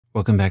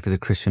Welcome back to the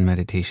Christian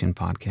Meditation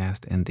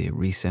Podcast and the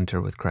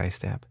Recenter with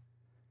Christ app,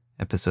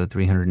 episode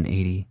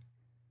 380.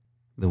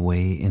 The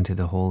way into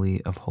the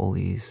Holy of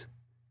Holies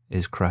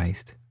is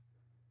Christ.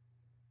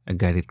 A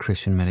guided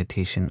Christian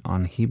meditation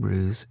on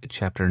Hebrews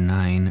chapter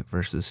 9,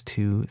 verses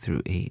 2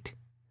 through 8.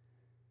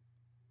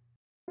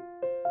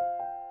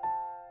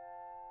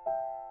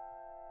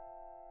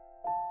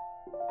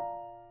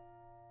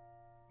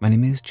 My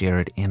name is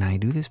Jared, and I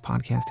do this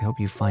podcast to help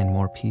you find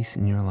more peace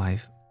in your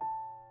life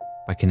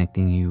by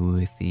connecting you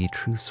with the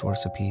true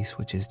source of peace,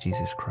 which is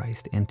Jesus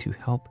Christ, and to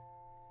help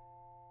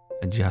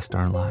adjust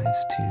our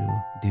lives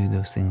to do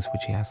those things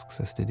which He asks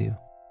us to do.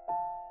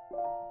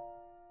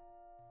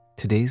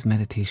 Today's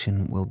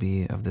meditation will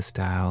be of the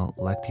style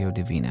Lectio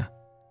Divina.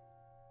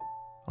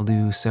 I'll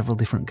do several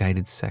different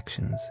guided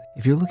sections.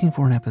 If you're looking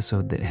for an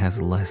episode that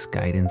has less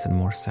guidance and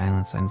more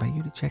silence, I invite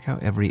you to check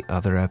out every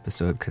other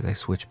episode because I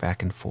switch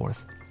back and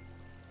forth.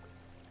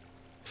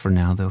 For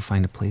now, though,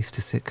 find a place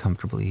to sit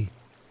comfortably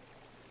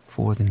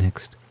for the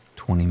next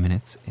 20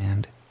 minutes,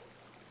 and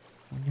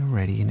when you're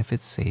ready and if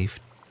it's safe,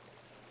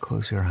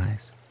 close your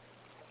eyes.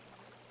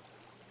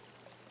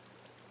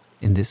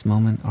 In this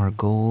moment, our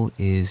goal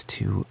is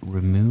to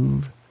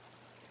remove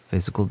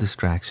physical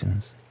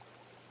distractions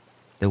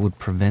that would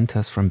prevent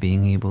us from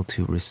being able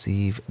to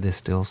receive the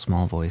still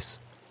small voice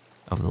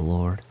of the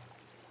Lord.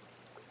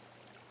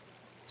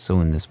 So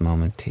in this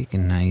moment, take a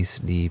nice,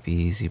 deep,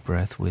 easy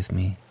breath with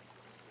me.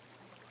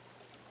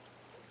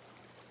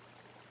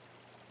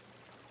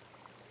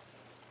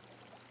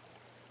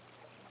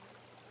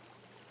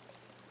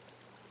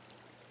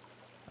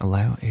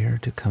 Allow air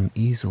to come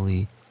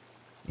easily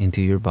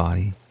into your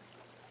body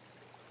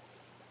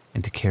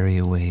and to carry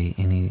away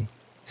any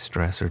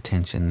stress or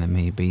tension that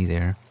may be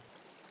there.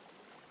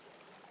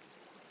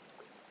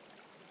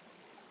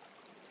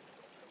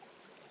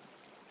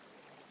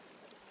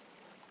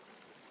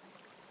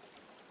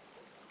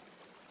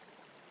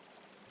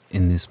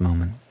 In this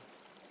moment,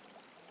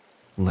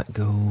 let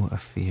go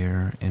of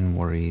fear and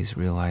worries,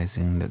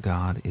 realizing that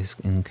God is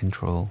in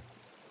control.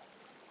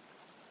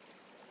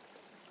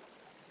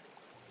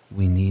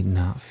 We need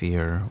not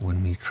fear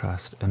when we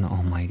trust an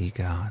almighty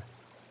God.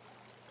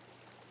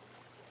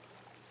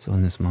 So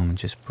in this moment,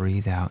 just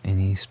breathe out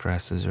any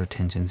stresses or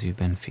tensions you've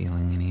been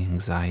feeling, any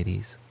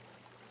anxieties,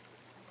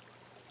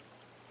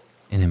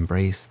 and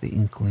embrace the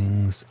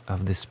inklings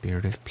of the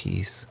spirit of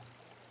peace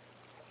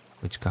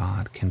which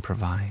God can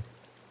provide.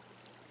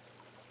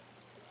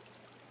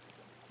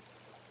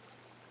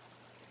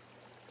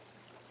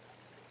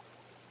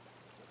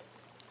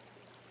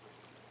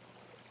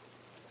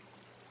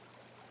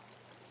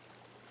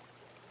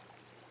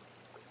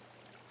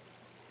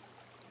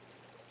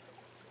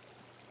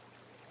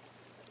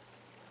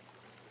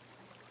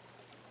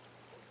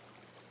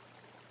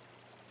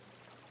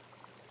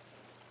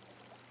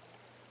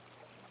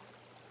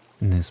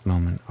 In this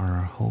moment,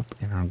 our hope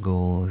and our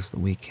goal is that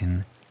we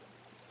can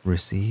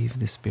receive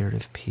the spirit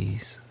of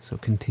peace. So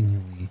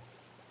continually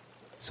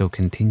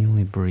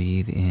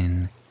breathe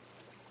in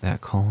that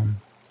calm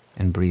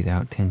and breathe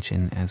out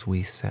tension as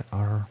we set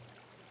our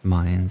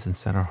minds and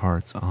set our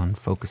hearts on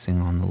focusing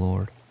on the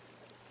Lord.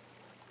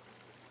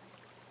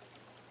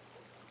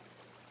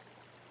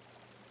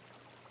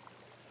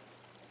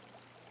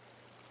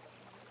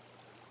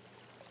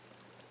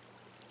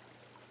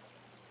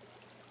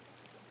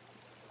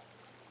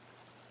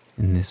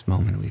 In this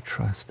moment, we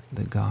trust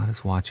that God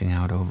is watching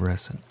out over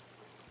us. And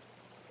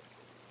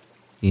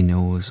He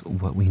knows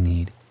what we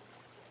need.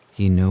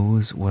 He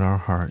knows what our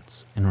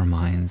hearts and our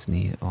minds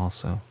need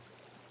also.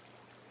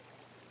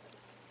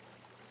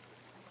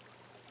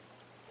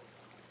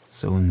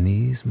 So in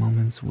these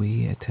moments,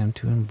 we attempt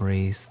to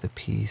embrace the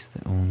peace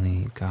that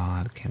only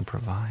God can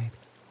provide.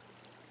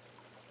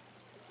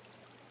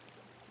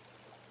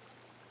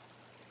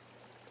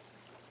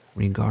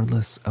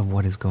 Regardless of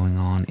what is going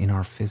on in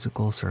our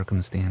physical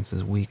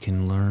circumstances, we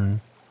can learn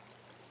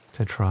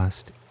to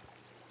trust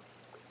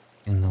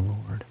in the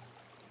Lord,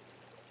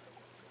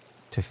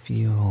 to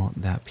feel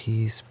that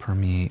peace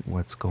permeate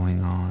what's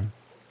going on.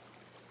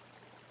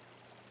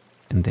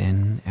 And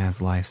then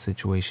as life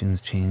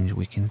situations change,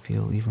 we can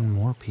feel even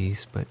more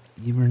peace, but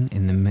even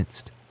in the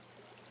midst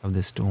of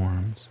the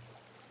storms,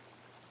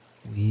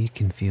 we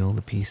can feel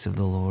the peace of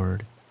the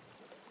Lord.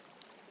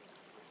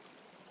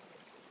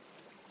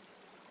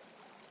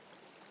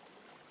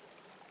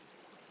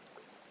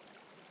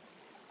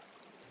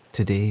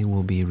 Today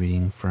we'll be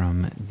reading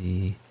from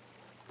the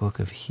book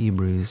of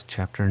Hebrews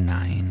chapter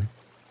 9,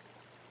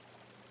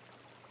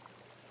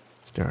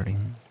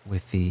 starting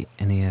with the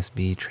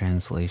NASB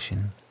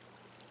translation.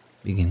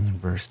 Beginning in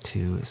verse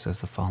 2, it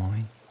says the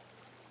following: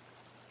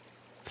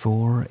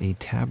 For a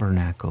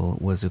tabernacle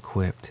was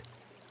equipped,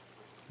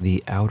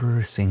 the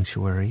outer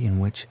sanctuary in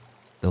which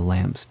the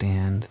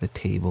lampstand, the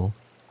table,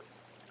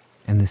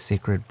 and the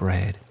sacred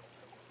bread.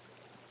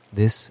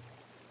 This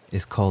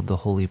is called the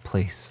holy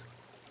place.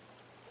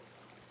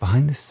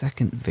 Behind the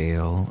second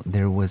veil,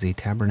 there was a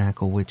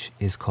tabernacle which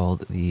is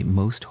called the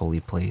most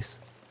holy place.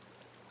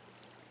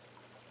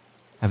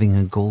 having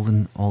a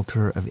golden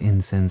altar of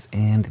incense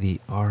and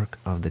the Ark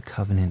of the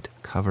Covenant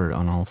covered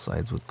on all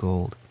sides with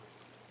gold,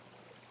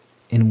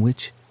 in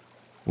which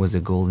was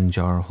a golden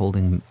jar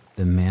holding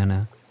the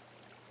manna,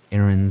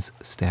 Aaron's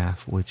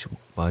staff which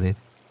budded,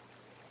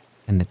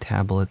 and the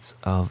tablets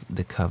of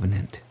the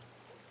covenant.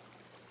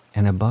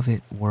 And above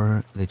it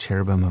were the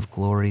cherubim of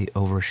glory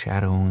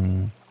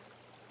overshadowing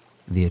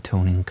the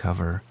atoning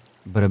cover.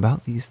 But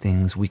about these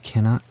things we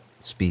cannot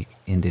speak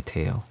in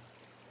detail.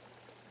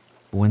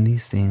 When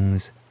these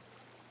things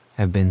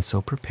have been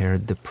so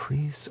prepared, the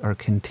priests are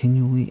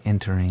continually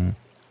entering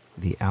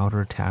the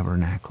outer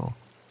tabernacle,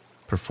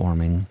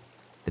 performing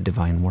the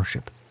divine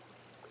worship.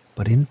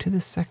 But into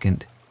the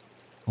second,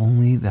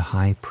 only the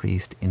high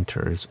priest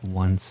enters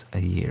once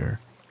a year,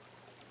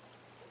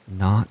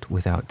 not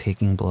without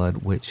taking blood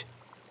which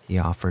he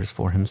offers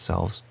for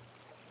himself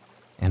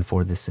and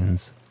for the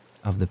sins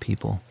of the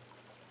people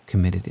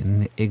committed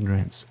in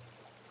ignorance.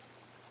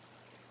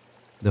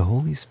 The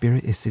Holy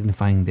Spirit is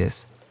signifying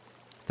this,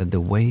 that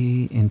the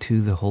way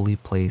into the holy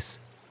place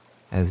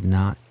has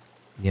not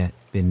yet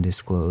been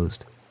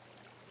disclosed,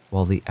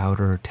 while the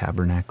outer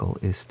tabernacle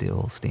is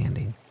still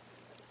standing.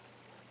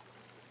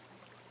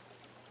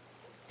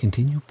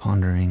 Continue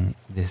pondering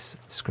this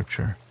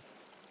scripture.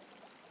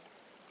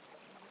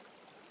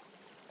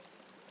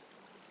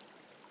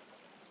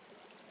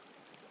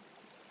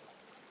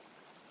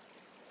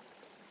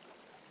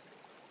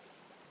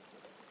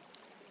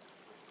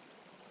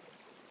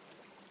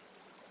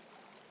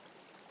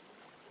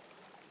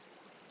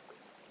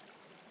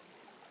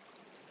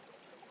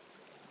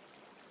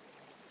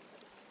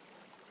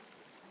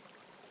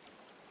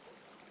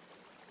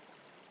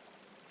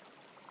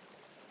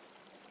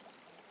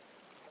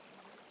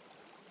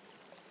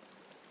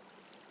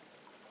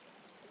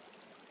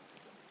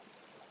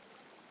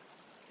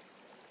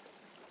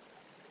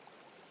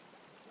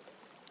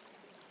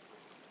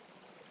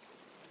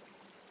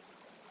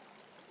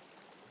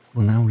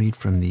 We'll now read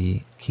from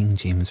the King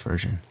James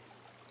Version.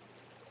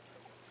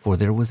 For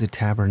there was a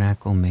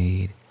tabernacle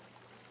made,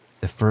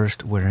 the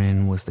first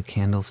wherein was the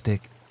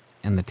candlestick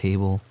and the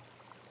table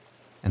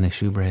and the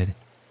shewbread,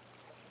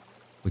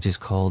 which is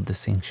called the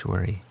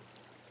sanctuary.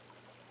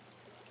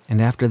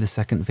 And after the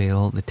second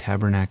veil, the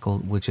tabernacle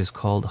which is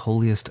called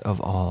holiest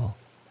of all,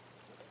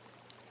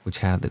 which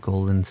had the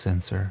golden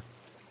censer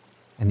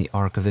and the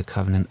ark of the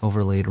covenant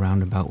overlaid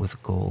round about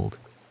with gold,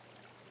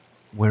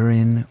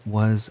 wherein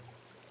was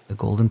the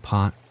golden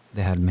pot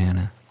that had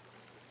manna,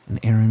 and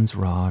Aaron's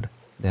rod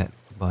that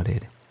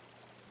budded,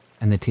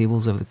 and the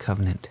tables of the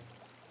covenant,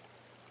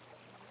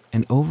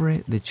 and over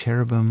it the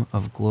cherubim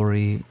of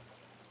glory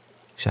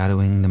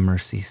shadowing the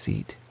mercy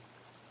seat,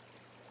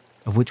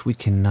 of which we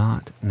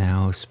cannot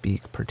now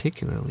speak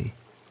particularly.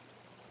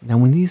 Now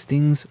when these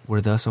things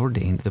were thus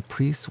ordained, the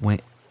priests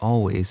went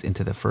always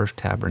into the first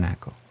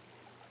tabernacle,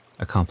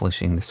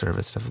 accomplishing the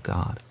service of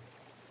God.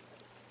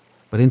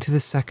 But into the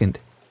second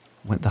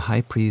went the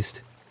high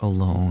priest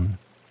alone,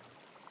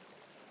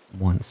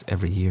 once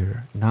every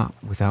year, not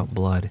without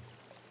blood,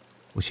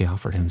 which he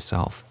offered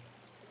himself,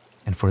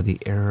 and for the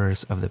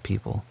errors of the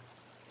people.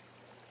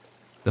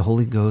 The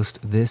Holy Ghost,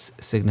 this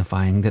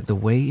signifying that the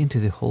way into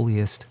the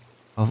holiest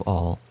of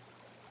all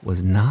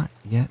was not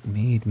yet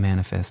made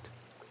manifest,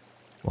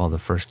 while the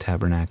first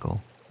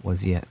tabernacle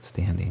was yet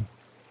standing.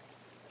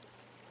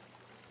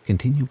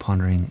 Continue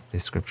pondering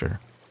this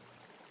scripture.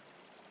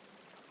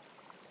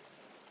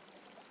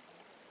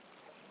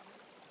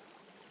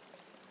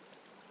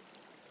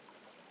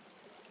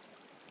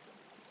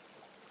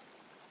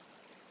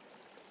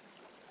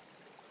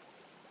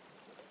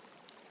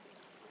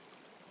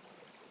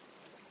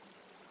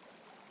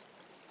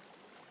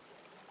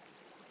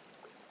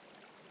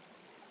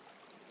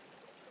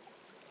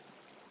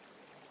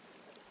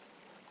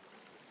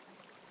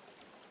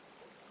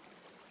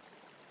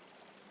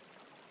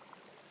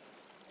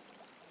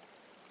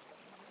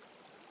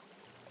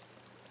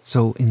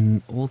 So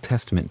in Old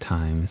Testament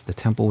times, the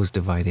temple was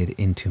divided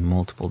into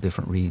multiple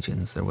different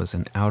regions. There was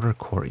an outer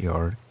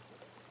courtyard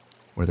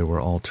where there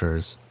were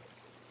altars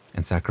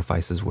and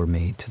sacrifices were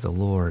made to the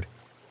Lord.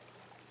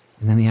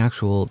 And then the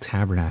actual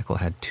tabernacle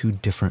had two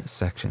different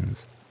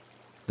sections.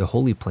 The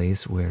holy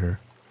place,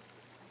 where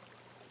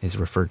is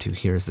referred to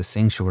here as the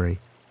sanctuary,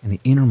 and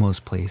the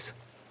innermost place,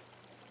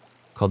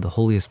 called the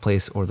holiest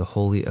place or the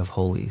Holy of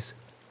Holies.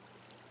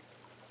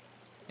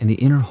 And the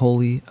inner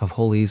Holy of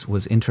Holies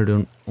was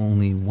entered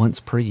only once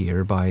per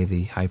year by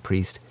the high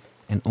priest,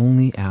 and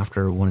only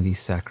after one of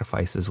these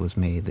sacrifices was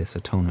made, this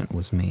atonement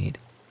was made.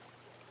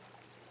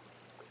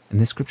 And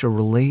this scripture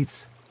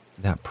relates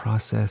that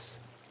process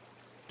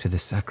to the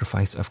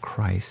sacrifice of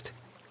Christ.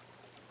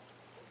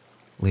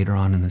 Later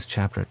on in this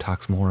chapter, it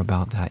talks more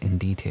about that in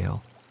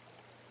detail.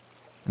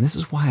 And this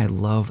is why I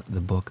love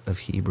the book of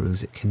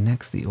Hebrews. It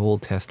connects the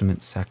Old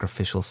Testament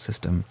sacrificial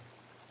system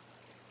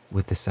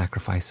with the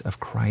sacrifice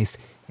of Christ,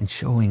 and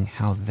showing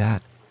how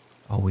that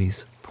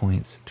always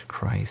points to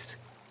Christ.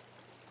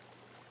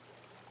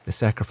 The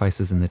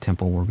sacrifices in the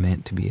temple were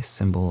meant to be a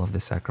symbol of the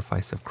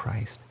sacrifice of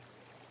Christ.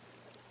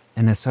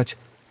 And as such,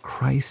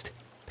 Christ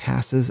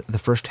passes the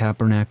first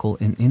tabernacle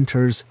and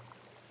enters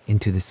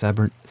into the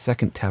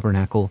second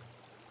tabernacle,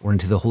 or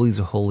into the Holies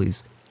of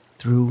Holies,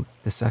 through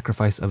the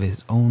sacrifice of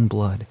his own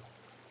blood,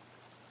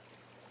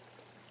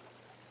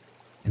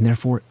 and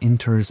therefore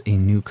enters a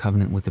new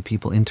covenant with the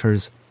people,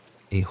 enters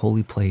a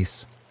holy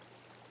place.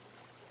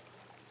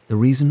 The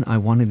reason I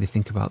wanted to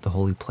think about the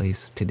holy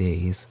place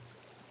today is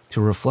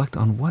to reflect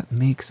on what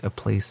makes a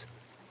place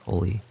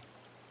holy.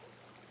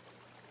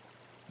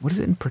 What is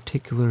it in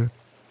particular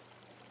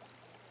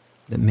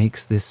that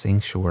makes this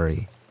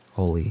sanctuary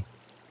holy?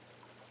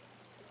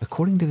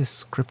 According to the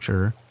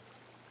scripture,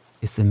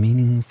 it's a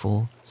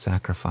meaningful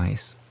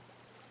sacrifice.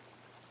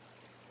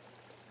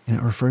 And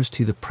it refers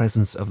to the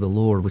presence of the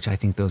Lord, which I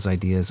think those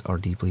ideas are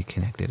deeply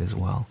connected as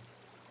well.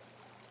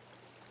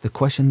 The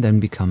question then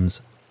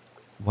becomes,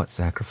 what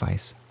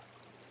sacrifice?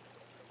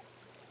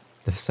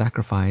 The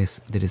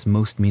sacrifice that is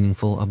most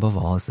meaningful above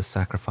all is the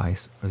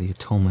sacrifice or the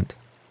atonement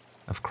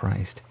of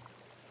Christ.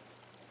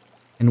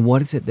 And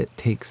what is it that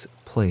takes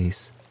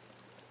place?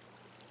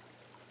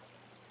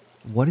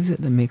 What is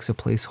it that makes a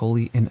place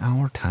holy in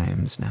our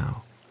times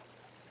now?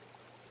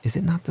 Is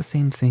it not the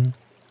same thing?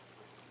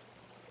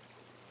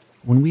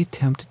 When we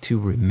attempt to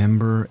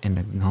remember and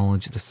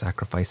acknowledge the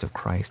sacrifice of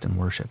Christ in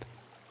worship,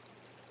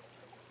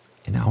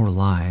 in our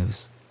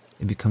lives,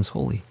 it becomes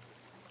holy.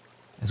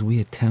 As we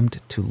attempt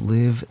to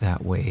live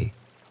that way,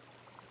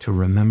 to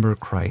remember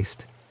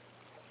Christ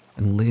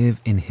and live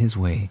in his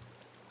way,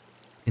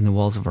 in the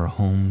walls of our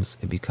homes,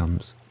 it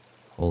becomes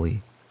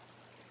holy.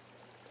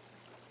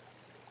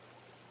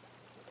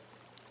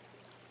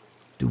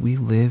 Do we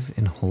live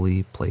in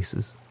holy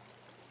places?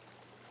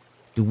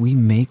 Do we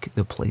make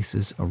the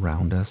places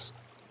around us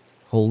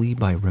holy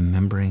by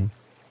remembering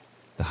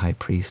the high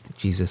priest,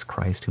 Jesus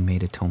Christ, who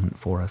made atonement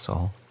for us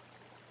all?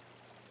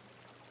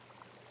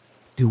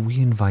 Do we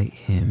invite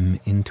him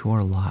into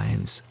our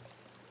lives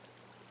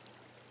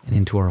and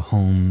into our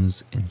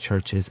homes and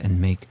churches and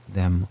make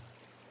them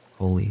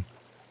holy?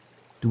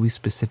 Do we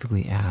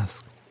specifically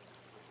ask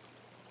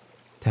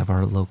to have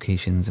our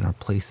locations and our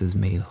places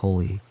made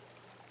holy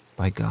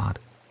by God?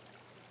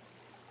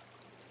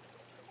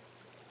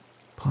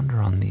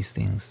 Ponder on these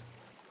things.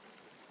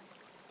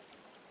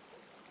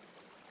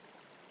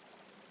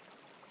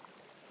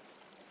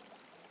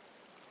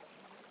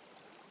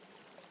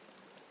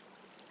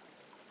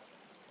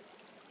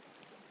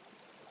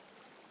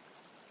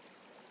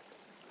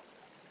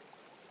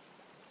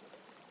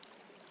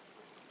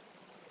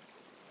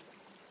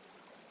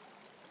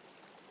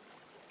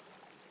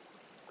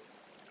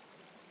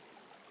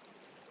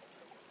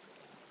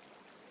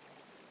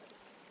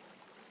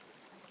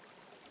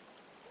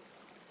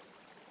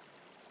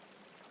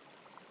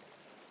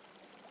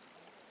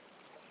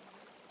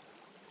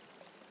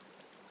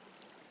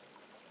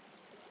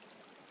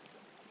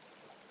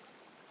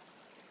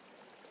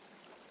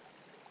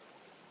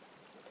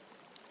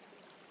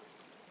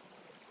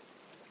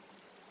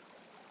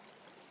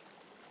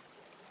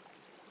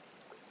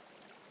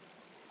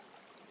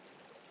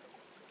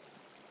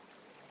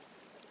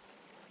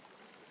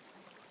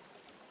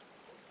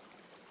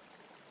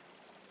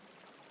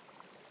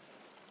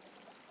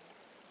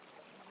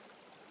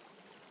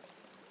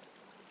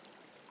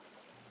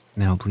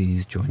 Now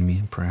please join me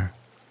in prayer.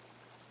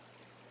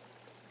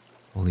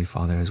 Holy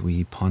Father, as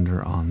we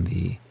ponder on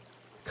the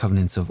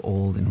covenants of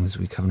old and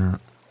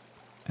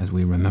as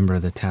we remember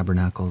the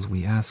tabernacles,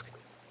 we ask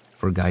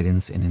for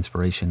guidance and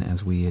inspiration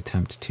as we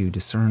attempt to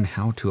discern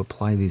how to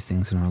apply these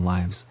things in our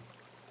lives.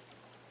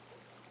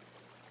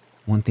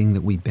 One thing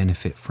that we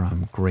benefit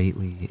from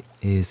greatly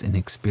is an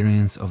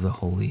experience of the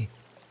holy.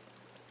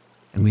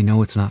 And we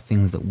know it's not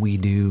things that we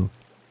do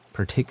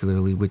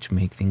particularly which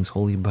make things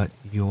holy, but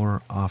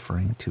your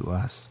offering to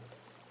us.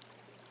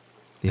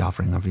 The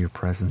offering of your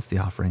presence, the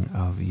offering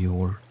of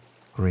your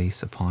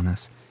grace upon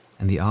us,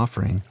 and the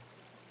offering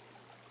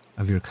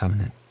of your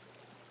covenant.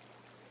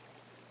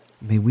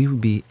 May we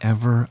be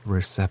ever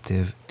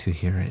receptive to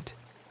hear it,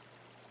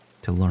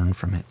 to learn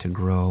from it, to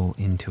grow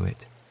into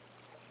it.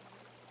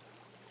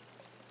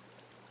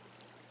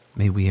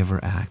 May we ever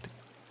act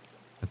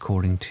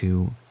according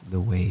to the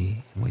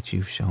way in which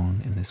you've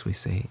shown, and this we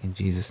say in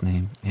Jesus'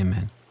 name,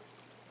 amen.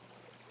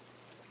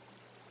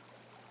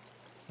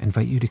 I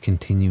invite you to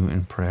continue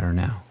in prayer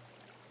now.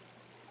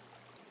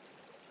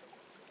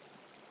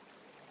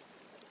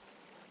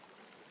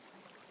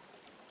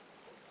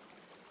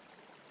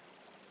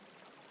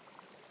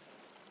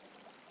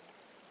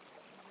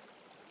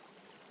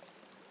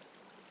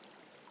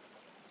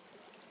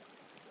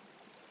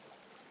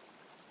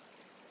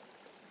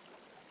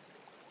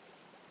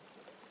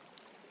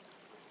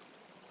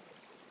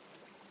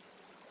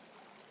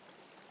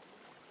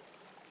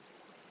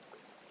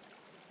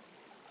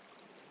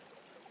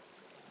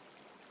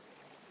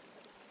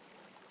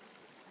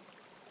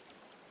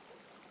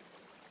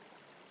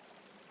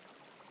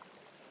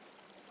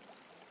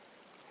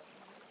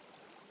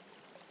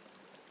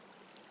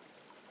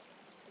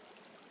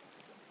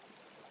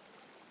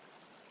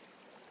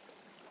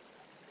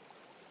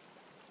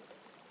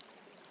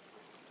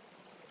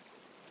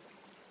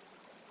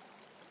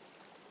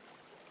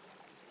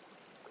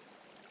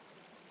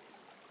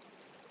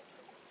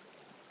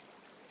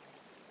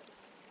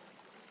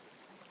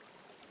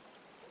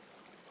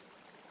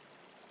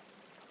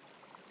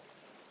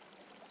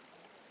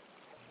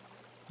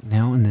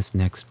 this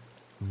next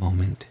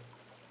moment,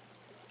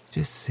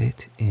 just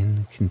sit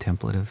in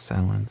contemplative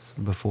silence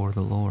before the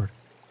Lord.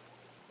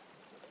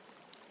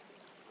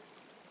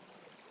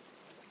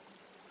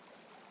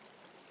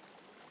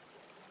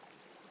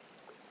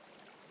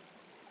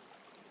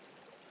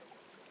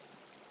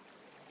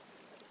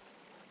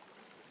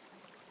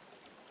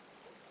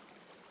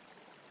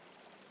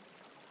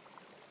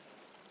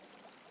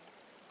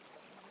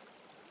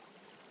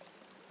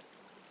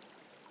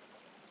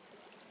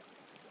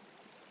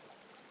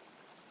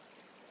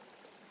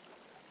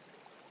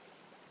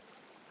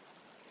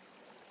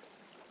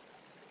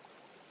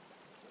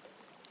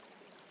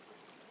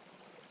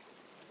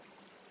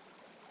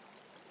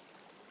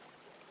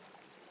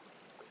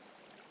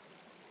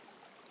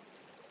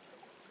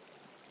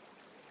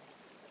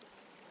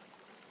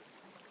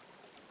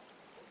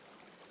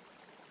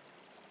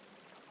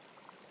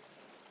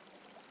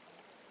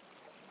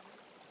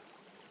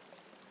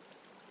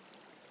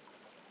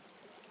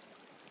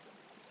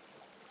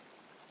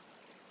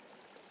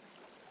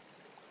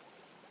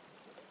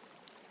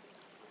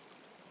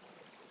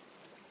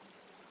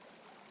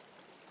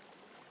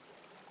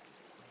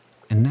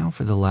 And now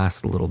for the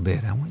last little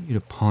bit, I want you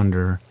to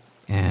ponder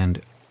and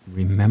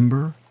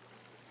remember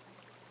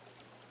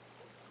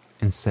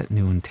and set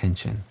new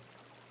intention.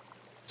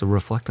 So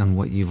reflect on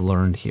what you've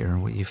learned here,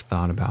 what you've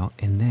thought about,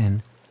 and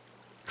then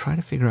try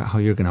to figure out how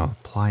you're going to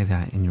apply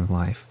that in your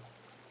life.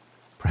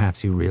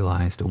 Perhaps you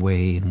realized a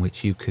way in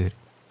which you could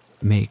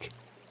make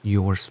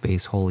your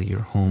space holy,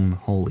 your home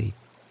holy,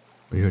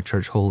 or your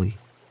church holy.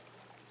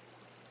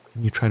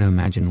 And you try to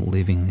imagine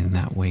living in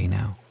that way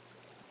now.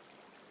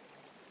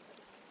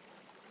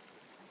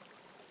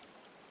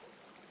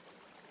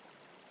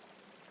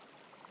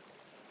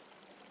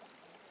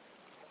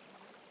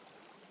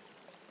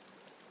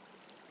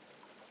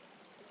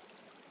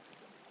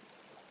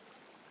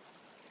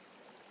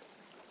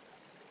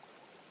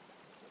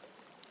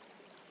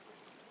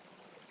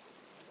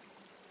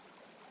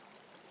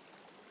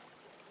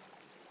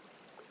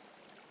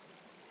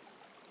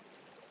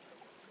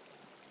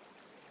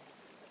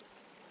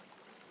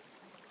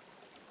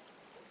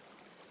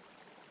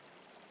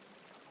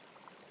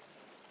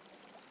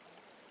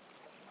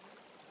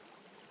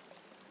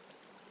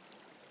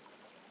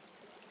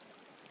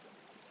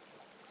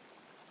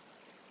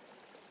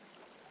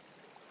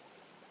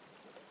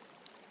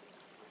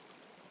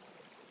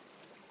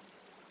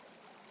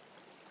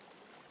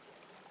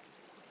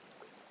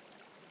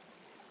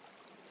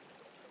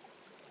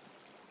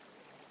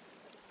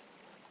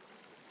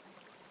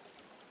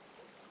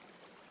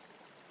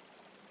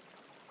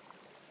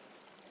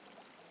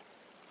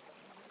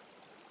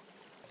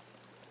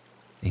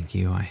 Thank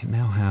you. I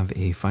now have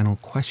a final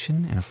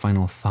question and a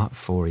final thought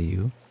for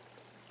you.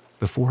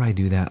 Before I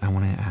do that, I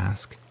want to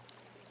ask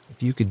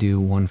if you could do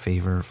one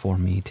favor for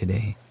me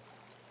today.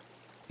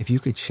 If you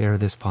could share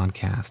this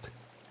podcast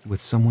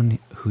with someone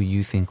who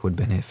you think would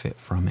benefit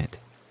from it.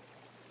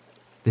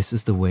 This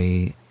is the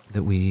way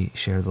that we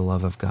share the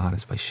love of God,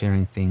 is by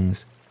sharing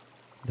things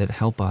that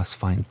help us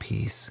find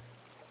peace.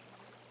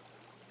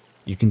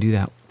 You can do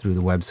that through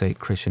the website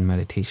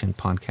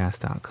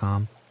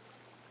christianmeditationpodcast.com,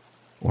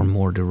 or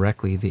more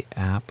directly, the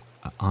app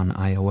on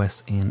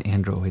iOS and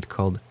Android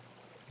called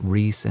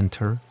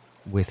Recenter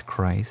with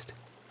Christ,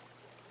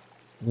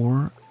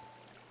 or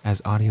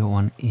as audio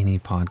on any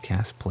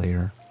podcast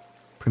player,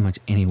 pretty much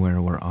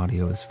anywhere where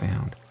audio is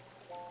found.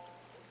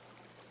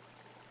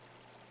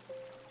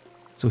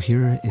 So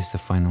here is the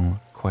final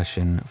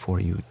question for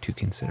you to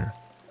consider.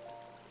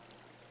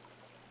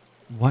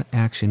 What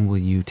action will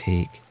you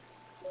take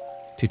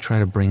to try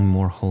to bring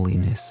more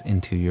holiness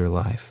into your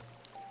life?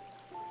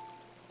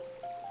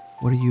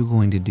 What are you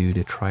going to do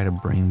to try to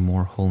bring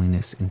more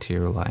holiness into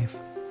your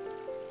life?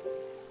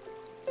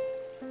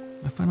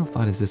 My final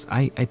thought is this.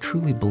 I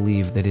truly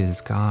believe that it is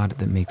God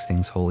that makes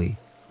things holy.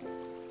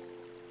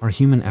 Our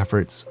human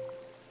efforts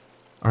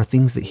are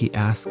things that He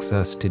asks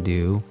us to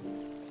do,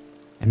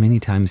 and many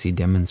times He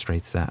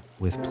demonstrates that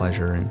with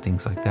pleasure and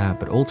things like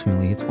that, but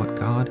ultimately it's what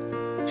God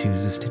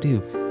chooses to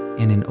do.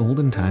 And in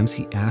olden times,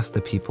 He asked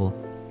the people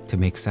to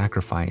make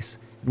sacrifice,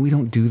 and we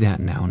don't do that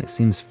now, and it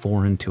seems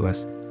foreign to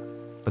us.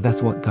 But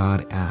that's what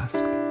God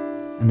asked,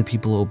 and the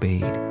people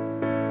obeyed.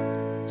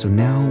 So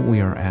now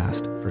we are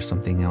asked for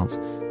something else.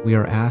 We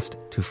are asked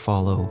to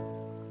follow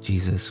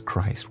Jesus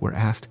Christ. We're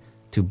asked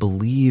to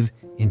believe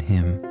in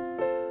Him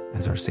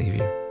as our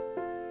Savior.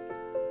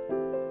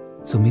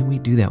 So may we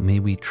do that.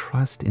 May we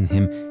trust in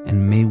Him,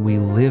 and may we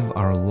live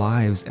our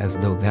lives as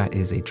though that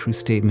is a true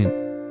statement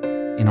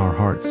in our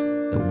hearts,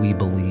 that we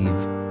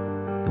believe,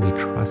 that we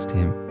trust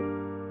Him.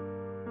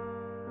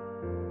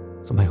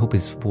 So my hope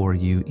is for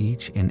you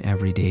each and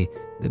every day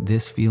that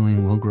this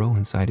feeling will grow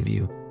inside of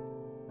you,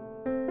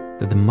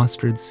 that the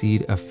mustard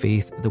seed of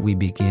faith that we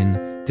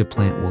begin to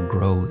plant will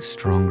grow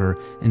stronger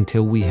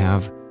until we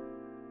have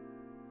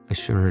a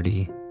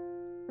surety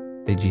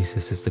that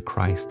Jesus is the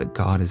Christ, that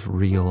God is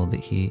real, that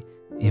He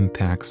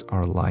impacts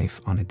our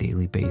life on a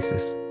daily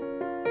basis.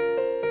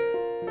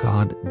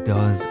 God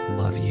does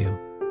love you.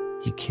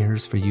 He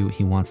cares for you.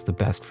 He wants the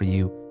best for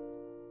you.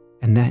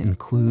 And that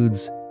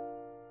includes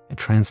a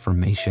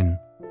transformation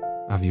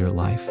of your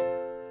life.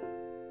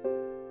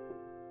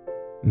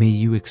 May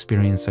you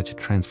experience such a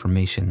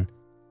transformation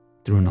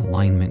through an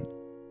alignment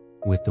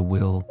with the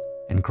will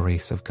and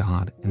grace of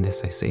God. And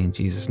this I say in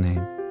Jesus'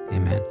 name,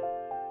 amen.